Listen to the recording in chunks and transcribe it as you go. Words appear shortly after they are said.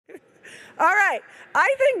All right,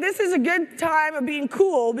 I think this is a good time of being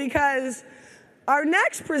cool because our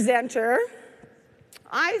next presenter,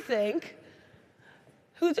 I think,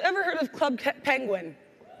 who's ever heard of Club Penguin?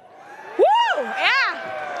 Woo,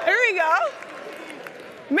 yeah, here we go.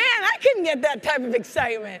 Man, I couldn't get that type of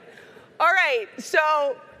excitement. All right,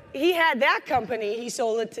 so he had that company, he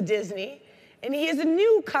sold it to Disney, and he has a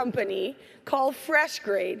new company called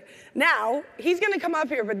FreshGrade. Now, he's gonna come up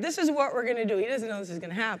here, but this is what we're gonna do. He doesn't know this is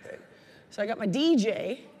gonna happen. So I got my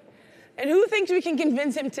DJ, and who thinks we can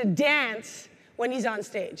convince him to dance when he's on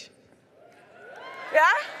stage? Yeah?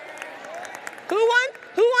 Who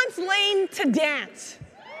wants Lane to dance?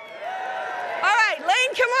 All right,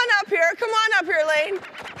 Lane, come on up here. Come on up here, Lane.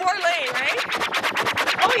 Poor Lane, right?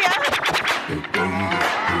 Oh, yeah?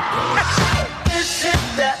 This is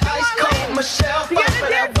that ice cold Michelle fight for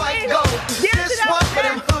that white gold. This one for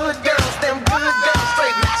them hood girls, them good girls,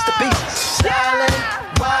 straight masterpieces. Stylin',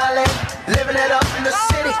 wildin', living it up in the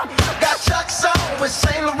city. Got Chuck's on with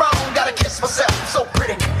Saint Laurent. Gotta kiss myself, I'm so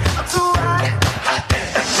pretty. I'm too hot.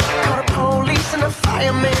 Call the police and the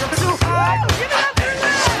fireman. I'm too hot.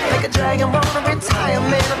 Make a dragon wanna retire,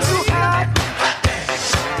 man. I'm too hot.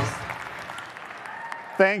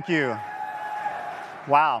 Thank you.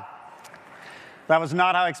 Wow. That was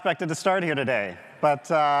not how I expected to start here today. But,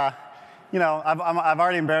 you know, I've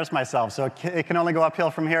already embarrassed myself, so it can only go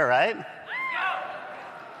uphill from here, right?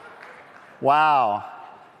 Wow.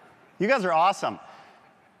 You guys are awesome.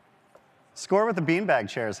 Score with the beanbag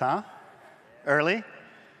chairs, huh? Early?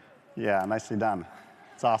 Yeah, nicely done.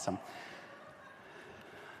 It's awesome.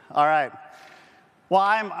 All right. Well,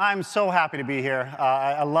 I'm so happy to be here.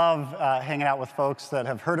 I love hanging out with folks that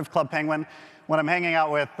have heard of Club Penguin. When I'm hanging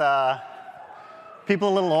out with people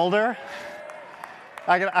a little older,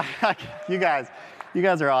 you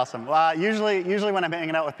guys are awesome. Usually when I'm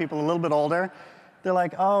hanging out with people a little bit older, they're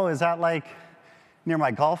like, oh, is that like near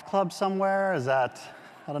my golf club somewhere? Is that,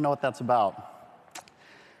 I don't know what that's about.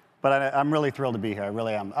 But I'm really thrilled to be here, I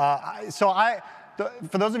really am.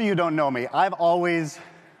 For those of you who don't know me, I've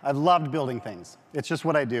loved building things. It's just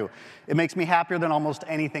what I do. It makes me happier than almost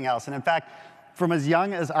anything else. And in fact, from as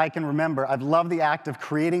young as I can remember, I've loved the act of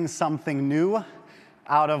creating something new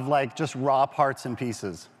out of like just raw parts and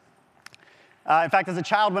pieces. In fact, as a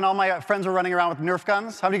child, when all my friends were running around with Nerf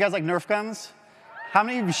guns, how many of you guys like Nerf guns? How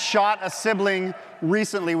many of you shot a sibling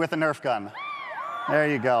recently with a Nerf gun? There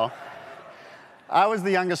you go. I was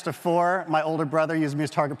the youngest of four. My older brother used me as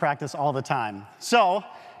target practice all the time. So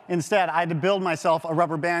instead, I had to build myself a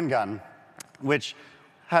rubber band gun, which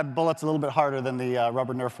had bullets a little bit harder than the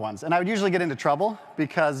rubber Nerf ones. And I would usually get into trouble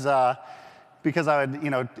because I would,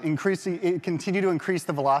 continue to increase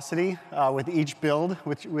the velocity with each build,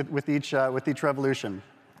 with each revolution.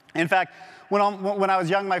 In fact, when I was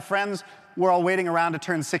young, my friends were all waiting around to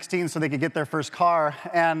turn 16 so they could get their first car,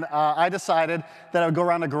 and I decided that I would go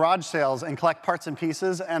around to garage sales and collect parts and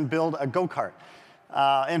pieces and build a go-kart.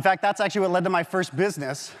 In fact, that's actually what led to my first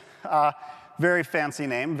business. Very fancy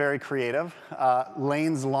name, very creative,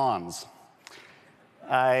 Lane's Lawns.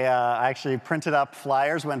 I actually printed up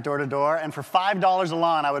flyers, went door to door, and for $5 a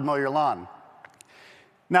lawn, I would mow your lawn.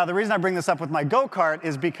 Now, the reason I bring this up with my go-kart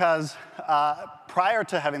is because prior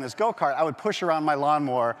to having this go-kart, I would push around my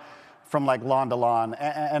lawnmower from like lawn to lawn,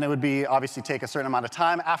 and it would be obviously take a certain amount of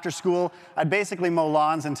time. After school, I'd basically mow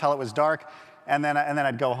lawns until it was dark, and then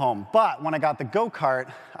I'd go home. But when I got the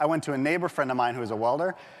go-kart, I went to a neighbor friend of mine who was a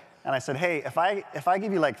welder, and I said, hey, if I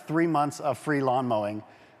give you like 3 months of free lawn mowing,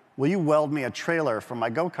 will you weld me a trailer for my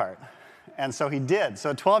go-kart? And so he did. So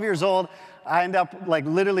at 12 years old, I ended up like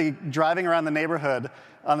literally driving around the neighborhood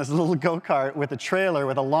on this little go-kart with a trailer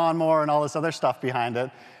with a lawnmower and all this other stuff behind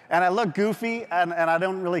it. And I look goofy, and I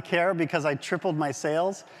don't really care because I tripled my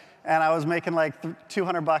sales, and I was making like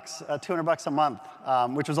 $200 a month,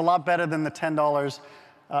 which was a lot better than the $10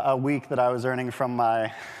 a week that I was earning from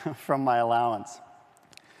my allowance.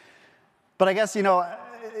 But I guess,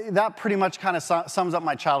 that pretty much kind of sums up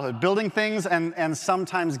my childhood, building things and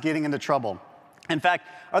sometimes getting into trouble. In fact,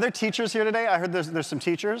 are there teachers here today? I heard there's some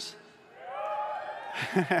teachers.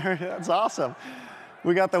 That's awesome.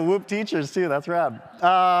 We got the whoop teachers, too. That's rad.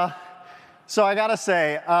 So I got to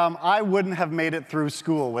say, I wouldn't have made it through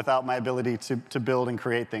school without my ability to build and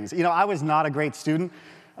create things. I was not a great student.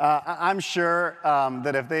 I'm sure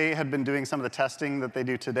that if they had been doing some of the testing that they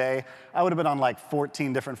do today, I would have been on like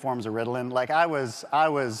 14 different forms of Ritalin. Like I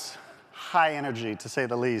was high energy, to say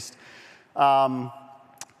the least.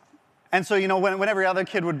 And so, when every other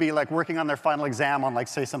kid would be like working on their final exam on, like,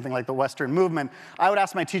 say, something like the Western movement, I would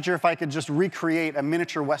ask my teacher if I could just recreate a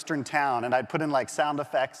miniature Western town, and I'd put in like sound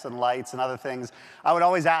effects and lights and other things. I would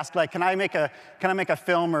always ask, like, can I make a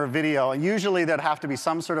film or a video? And usually there'd have to be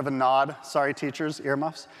some sort of a nod. Sorry, teachers,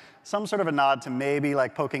 earmuffs. Some sort of a nod to maybe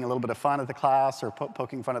like poking a little bit of fun at the class or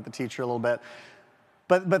poking fun at the teacher a little bit.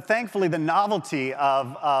 But thankfully, the novelty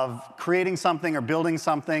of creating something or building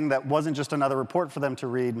something that wasn't just another report for them to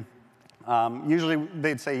read, usually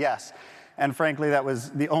they'd say yes. And frankly, that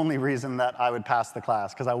was the only reason that I would pass the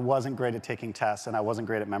class, because I wasn't great at taking tests and I wasn't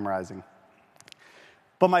great at memorizing.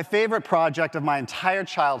 But my favorite project of my entire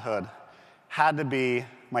childhood had to be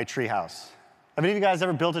my treehouse. Have any of you guys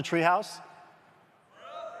ever built a treehouse?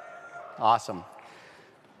 Awesome.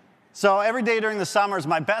 So every day during the summers,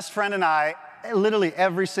 my best friend and I, literally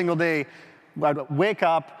every single day, I'd wake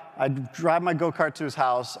up, I'd drive my go-kart to his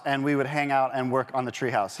house, and we would hang out and work on the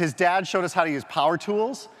treehouse. His dad showed us how to use power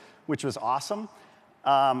tools, which was awesome.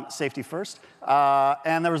 Safety first.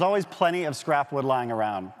 And there was always plenty of scrap wood lying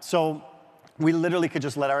around. So we literally could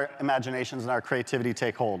just let our imaginations and our creativity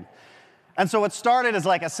take hold. And so what started as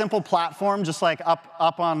like a simple platform, just like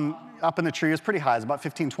up in the tree. It was pretty high. It was about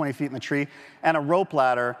 15, 20 feet in the tree. And a rope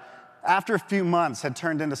ladder, after a few months, had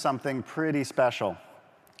turned into something pretty special.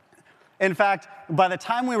 In fact, by the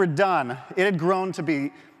time we were done, it had grown to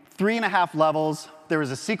be 3.5 levels. There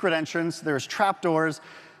was a secret entrance. There was trapdoors.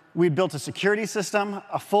 We'd built a security system,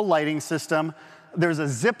 a full lighting system. There was a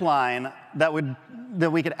zip line that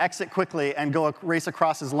we could exit quickly and go race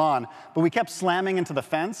across his lawn. But we kept slamming into the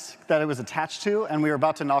fence that it was attached to, and we were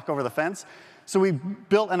about to knock over the fence. So we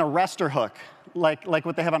built an arrestor hook, like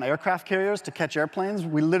what they have on aircraft carriers to catch airplanes.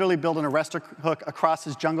 We literally built an arrestor hook across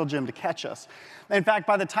his jungle gym to catch us. In fact,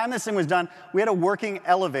 by the time this thing was done, we had a working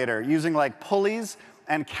elevator using like pulleys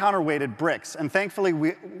and counterweighted bricks. And thankfully,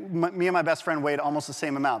 me and my best friend weighed almost the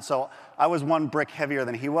same amount. So I was 1 brick heavier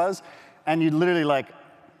than he was. And you'd literally like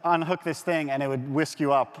unhook this thing, and it would whisk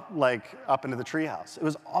you up into the treehouse. It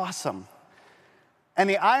was awesome. And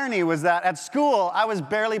the irony was that at school, I was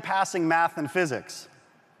barely passing math and physics.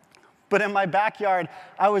 But in my backyard,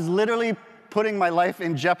 I was literally putting my life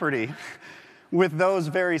in jeopardy with those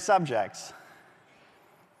very subjects.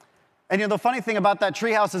 And the funny thing about that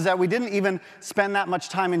treehouse is that we didn't even spend that much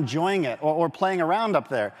time enjoying it or playing around up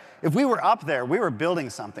there. If we were up there, we were building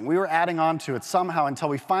something. We were adding on to it somehow until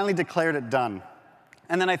we finally declared it done.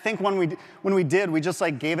 And then I think when we did, we just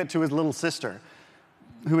like gave it to his little sister,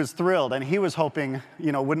 who was thrilled, and he was hoping,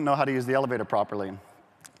 wouldn't know how to use the elevator properly.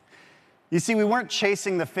 You see, we weren't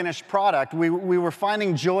chasing the finished product. We were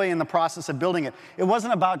finding joy in the process of building it. It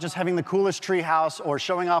wasn't about just having the coolest tree house or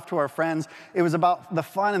showing off to our friends. It was about the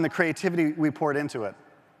fun and the creativity we poured into it.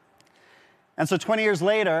 And so 20 years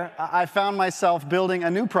later, I found myself building a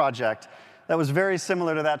new project that was very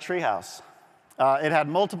similar to that tree house. It had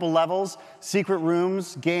multiple levels, secret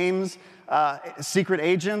rooms, games, secret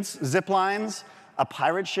agents, zip lines, a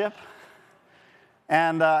pirate ship,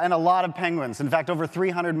 and a lot of penguins. In fact, over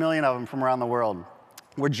 300 million of them from around the world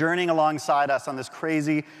were journeying alongside us on this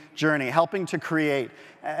crazy journey, helping to create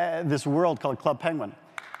this world called Club Penguin.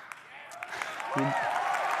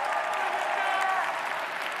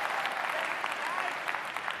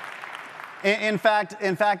 In fact,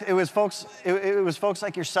 it was folks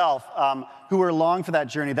like yourself who were along for that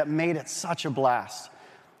journey that made it such a blast.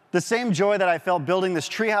 The same joy that I felt building this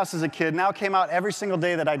treehouse as a kid now came out every single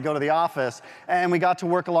day that I'd go to the office, and we got to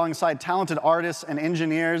work alongside talented artists and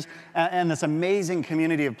engineers and this amazing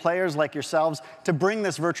community of players like yourselves to bring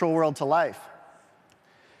this virtual world to life.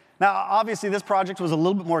 Now, obviously, this project was a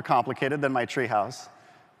little bit more complicated than my treehouse,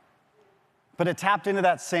 but it tapped into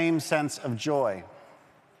that same sense of joy,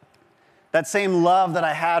 that same love that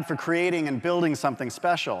I had for creating and building something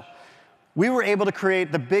special. We were able to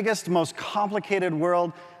create the biggest, most complicated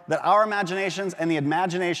world that our imaginations and the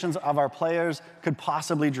imaginations of our players could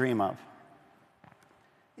possibly dream of.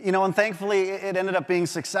 And thankfully, it ended up being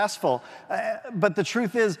successful. But the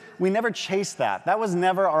truth is, we never chased that. That was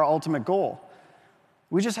never our ultimate goal.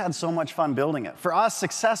 We just had so much fun building it. For us,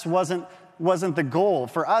 success wasn't the goal.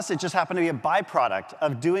 For us, it just happened to be a byproduct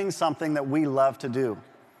of doing something that we love to do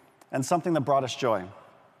and something that brought us joy.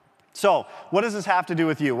 So, what does this have to do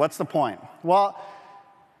with you? What's the point? Well,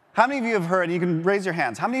 how many of you have heard, and you can raise your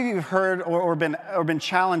hands, how many of you have heard or been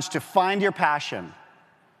challenged to find your passion?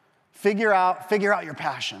 Figure out your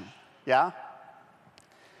passion, yeah?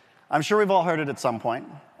 I'm sure we've all heard it at some point.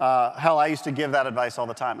 Hell, I used to give that advice all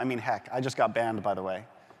the time. I mean, heck, I just got banned, by the way.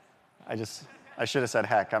 I should have said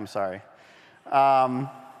heck, I'm sorry. I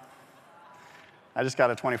just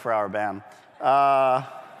got a 24-hour ban.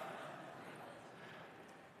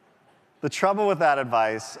 The trouble with that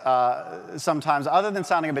advice sometimes, other than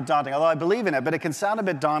sounding a bit daunting, although I believe in it, but it can sound a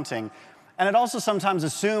bit daunting, and it also sometimes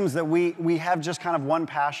assumes that we have just kind of one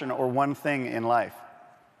passion or one thing in life,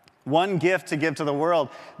 one gift to give to the world,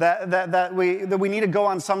 that we need to go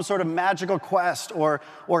on some sort of magical quest or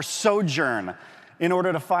sojourn in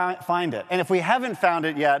order to find it. And if we haven't found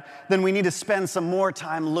it yet, then we need to spend some more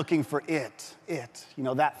time looking for it,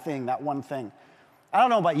 that thing, that one thing. I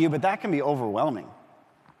don't know about you, but that can be overwhelming.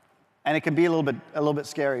 And it can be a little bit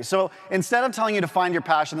scary. So instead of telling you to find your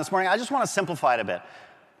passion this morning, I just want to simplify it a bit.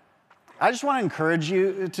 I just want to encourage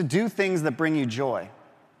you to do things that bring you joy.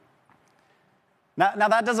 Now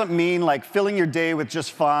that doesn't mean like filling your day with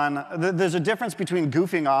just fun. There's a difference between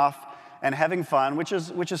goofing off and having fun, which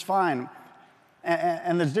is fine.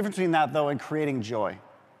 And there's a difference between that, though, and creating joy.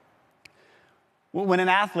 When an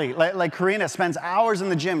athlete like Karina spends hours in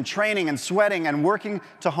the gym training and sweating and working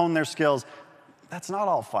to hone their skills, that's not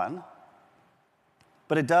all fun.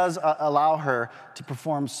 But it does allow her to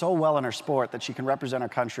perform so well in her sport that she can represent her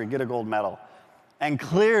country, get a gold medal, and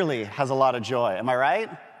clearly has a lot of joy. Am I right?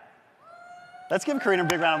 Let's give Karina a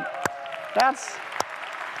big round.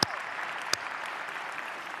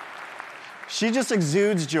 She just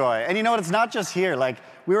exudes joy. And you know what? It's not just here. Like,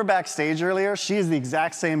 we were backstage earlier. She's the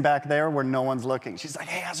exact same back there where no one's looking. She's like,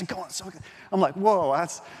 hey, how's it going? I'm like, whoa,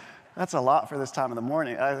 that's a lot for this time of the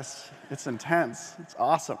morning. It's intense. It's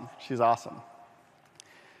awesome. She's awesome.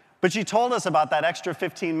 But she told us about that extra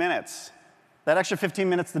 15 minutes,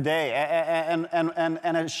 a day,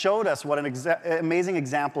 and it showed us what an amazing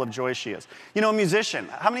example of joy she is. You know, a musician.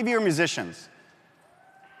 How many of you are musicians?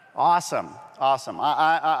 Awesome.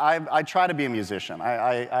 I try to be a musician.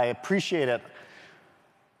 I appreciate it.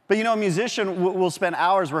 But you know, a musician will spend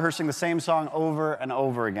hours rehearsing the same song over and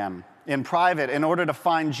over again in private in order to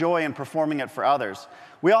find joy in performing it for others.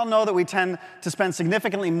 We all know that we tend to spend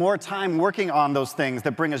significantly more time working on those things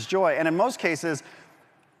that bring us joy. And in most cases,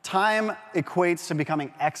 time equates to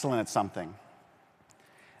becoming excellent at something.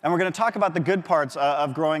 And we're going to talk about the good parts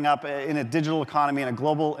of growing up in a digital economy, in a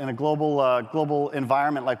global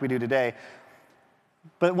environment like we do today.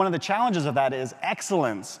 But one of the challenges of that is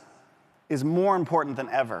excellence is more important than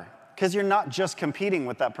ever, because you're not just competing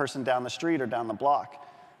with that person down the street or down the block,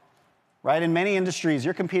 right? In many industries,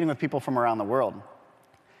 you're competing with people from around the world.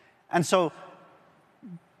 And so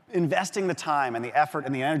investing the time and the effort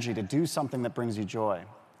and the energy to do something that brings you joy,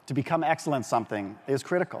 to become excellent at something, is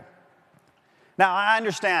critical. Now, I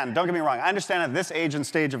understand, don't get me wrong, I understand at this age and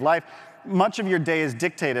stage of life, much of your day is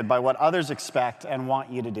dictated by what others expect and want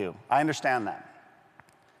you to do. I understand that.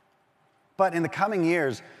 But in the coming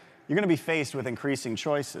years, you're going to be faced with increasing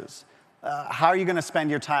choices. How are you going to spend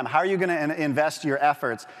your time? How are you going to invest your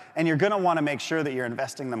efforts? And you're going to want to make sure that you're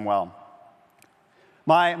investing them well.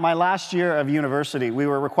 My last year of university, we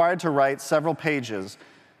were required to write several pages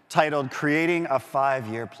titled Creating a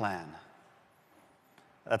 5-Year Plan.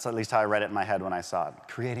 That's at least how I read it in my head when I saw it.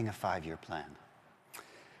 Creating a 5-year plan.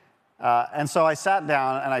 And so I sat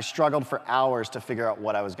down and I struggled for hours to figure out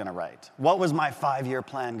what I was going to write. What was my 5-year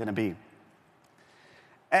plan going to be?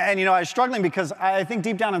 And you know, I was struggling because I think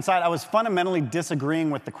deep down inside I was fundamentally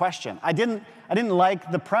disagreeing with the question. I didn't like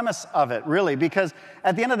the premise of it, really, because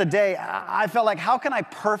at the end of the day, I felt like, how can I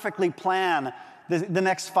perfectly plan the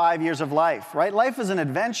next 5 years of life, right? Life is an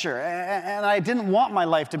adventure, and I didn't want my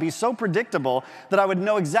life to be so predictable that I would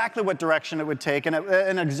know exactly what direction it would take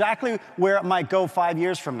and exactly where it might go 5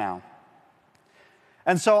 years from now.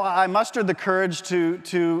 And so I mustered the courage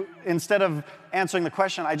to instead of answering the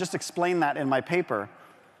question, I just explained that in my paper.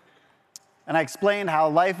 And I explained how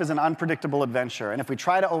life is an unpredictable adventure, and if we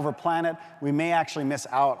try to overplan it, we may actually miss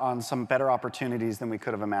out on some better opportunities than we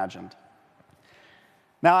could have imagined.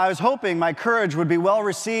 Now, I was hoping my courage would be well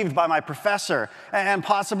received by my professor and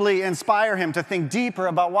possibly inspire him to think deeper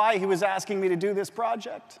about why he was asking me to do this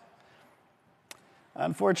project.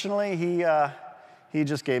 Unfortunately, he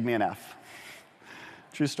just gave me an F.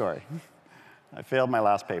 True story. I failed my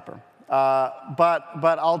last paper.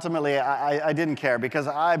 But ultimately, I didn't care, because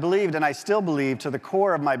I believed, and I still believe to the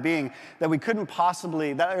core of my being, that I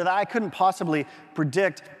couldn't possibly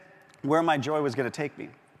predict where my joy was going to take me.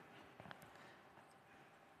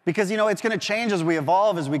 Because, you know, it's going to change as we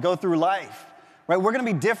evolve, as we go through life, right? We're going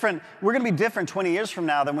to be different. We're going to be different 20 years from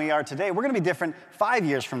now than we are today. We're going to be different 5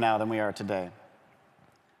 years from now than we are today.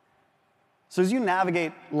 So as you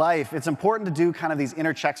navigate life, it's important to do kind of these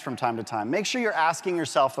inner checks from time to time. Make sure you're asking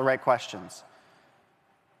yourself the right questions,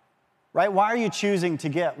 right? Why are you choosing to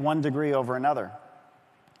get one degree over another?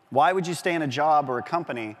 Why would you stay in a job or a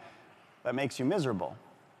company that makes you miserable?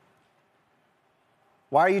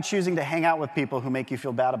 Why are you choosing to hang out with people who make you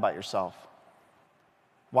feel bad about yourself?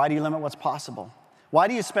 Why do you limit what's possible? Why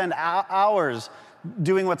do you spend hours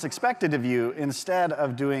doing what's expected of you instead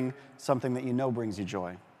of doing something that you know brings you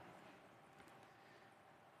joy?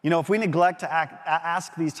 You know, if we neglect to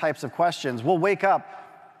ask these types of questions, we'll wake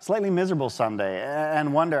up slightly miserable someday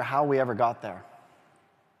and wonder how we ever got there.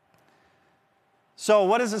 So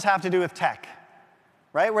what does this have to do with tech?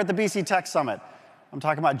 Right? We're at the BCTECH Summit. I'm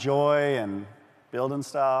talking about joy and building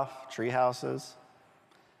stuff, tree houses.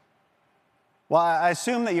 Well, I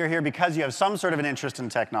assume that you're here because you have some sort of an interest in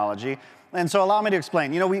technology. And so allow me to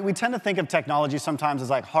explain. You know, we tend to think of technology sometimes as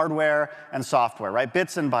like hardware and software, right?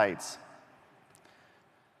 Bits and bytes.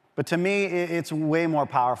 But to me, it's way more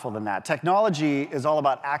powerful than that. Technology is all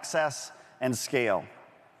about access and scale.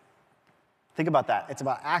 Think about that. It's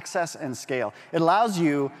about access and scale. It allows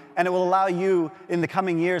you, and it will allow you in the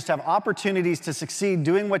coming years to have opportunities to succeed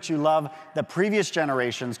doing what you love that previous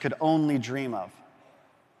generations could only dream of.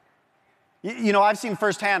 You know, I've seen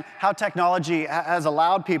firsthand how technology has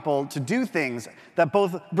allowed people to do things that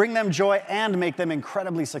both bring them joy and make them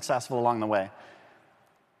incredibly successful along the way.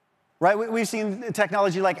 Right? We've seen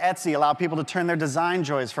technology like Etsy allow people to turn their design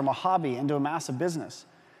joys from a hobby into a massive business.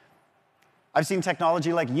 I've seen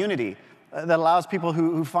technology like Unity that allows people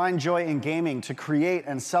who find joy in gaming to create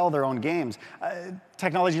and sell their own games.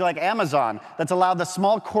 Technology like Amazon that's allowed the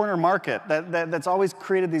small corner market that's always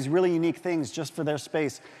created these really unique things just for their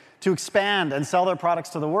space to expand and sell their products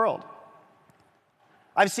to the world.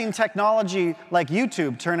 I've seen technology like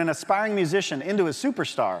YouTube turn an aspiring musician into a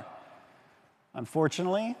superstar.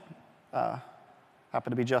 Unfortunately,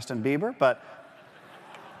 happened to be Justin Bieber,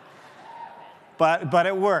 but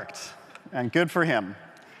it worked, and good for him.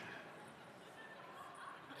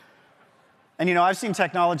 And you know, I've seen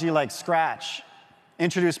technology like Scratch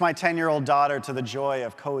introduce my 10-year-old daughter to the joy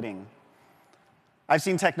of coding. I've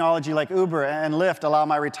seen technology like Uber and Lyft allow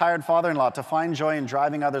my retired father-in-law to find joy in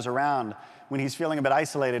driving others around when he's feeling a bit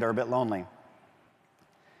isolated or a bit lonely.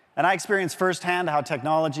 And I experienced firsthand how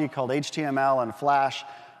technology called HTML and Flash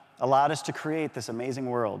allowed us to create this amazing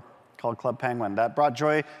world called Club Penguin that brought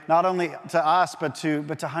joy not only to us, but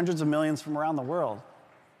to hundreds of millions from around the world.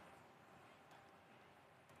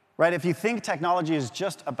 Right? If you think technology is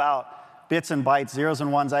just about bits and bytes, zeros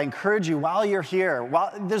and ones, I encourage you, while you're here,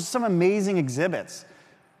 there's some amazing exhibits,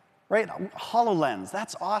 right? HoloLens,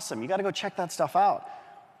 that's awesome. You got to go check that stuff out.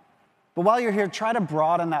 But while you're here, try to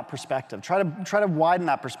broaden that perspective. Try to widen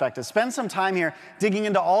that perspective. Spend some time here digging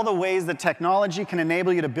into all the ways that technology can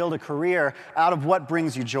enable you to build a career out of what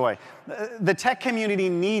brings you joy. The tech community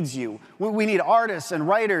needs you. We need artists and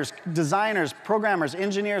writers, designers, programmers,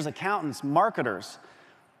 engineers, accountants, marketers,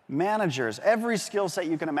 managers, every skill set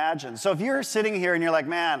you can imagine. So if you're sitting here and you're like,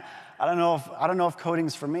 man, I don't know if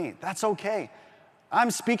coding's for me, that's okay.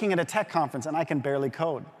 I'm speaking at a tech conference and I can barely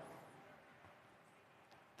code.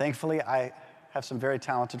 Thankfully, I have some very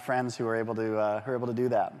talented friends who are able to do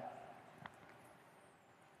that.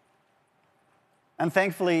 And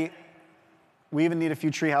thankfully, we even need a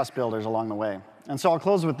few treehouse builders along the way. And so I'll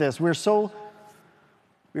close with this. We're so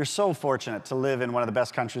fortunate to live in one of the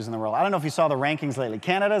best countries in the world. I don't know if you saw the rankings lately.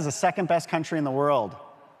 Canada is the second best country in the world.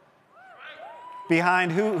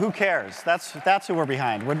 Behind who cares? That's who we're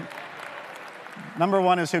behind. Number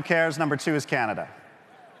one is who cares. Number two is Canada.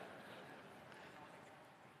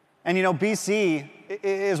 And you know, BC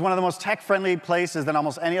is one of the most tech-friendly places than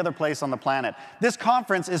almost any other place on the planet. This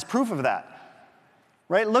conference is proof of that.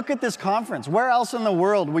 Right? Look at this conference. Where else in the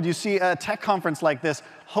world would you see a tech conference like this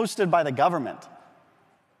hosted by the government?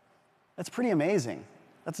 That's pretty amazing.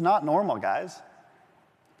 That's not normal, guys.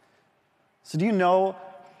 So do you know,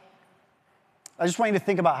 I just want you to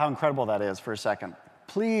think about how incredible that is for a second.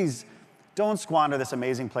 Please don't squander this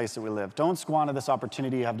amazing place that we live. Don't squander this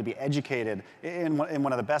opportunity you have to be educated in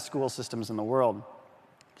one of the best school systems in the world.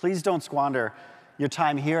 Please don't squander your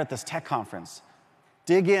time here at this tech conference.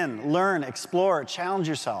 Dig in, learn, explore, challenge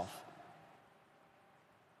yourself.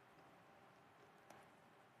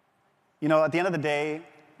 You know, at the end of the day,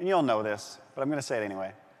 and you'll know this, but I'm going to say it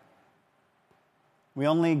anyway. We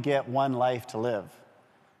only get one life to live.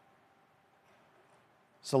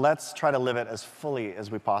 So let's try to live it as fully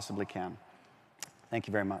as we possibly can. Thank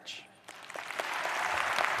you very much.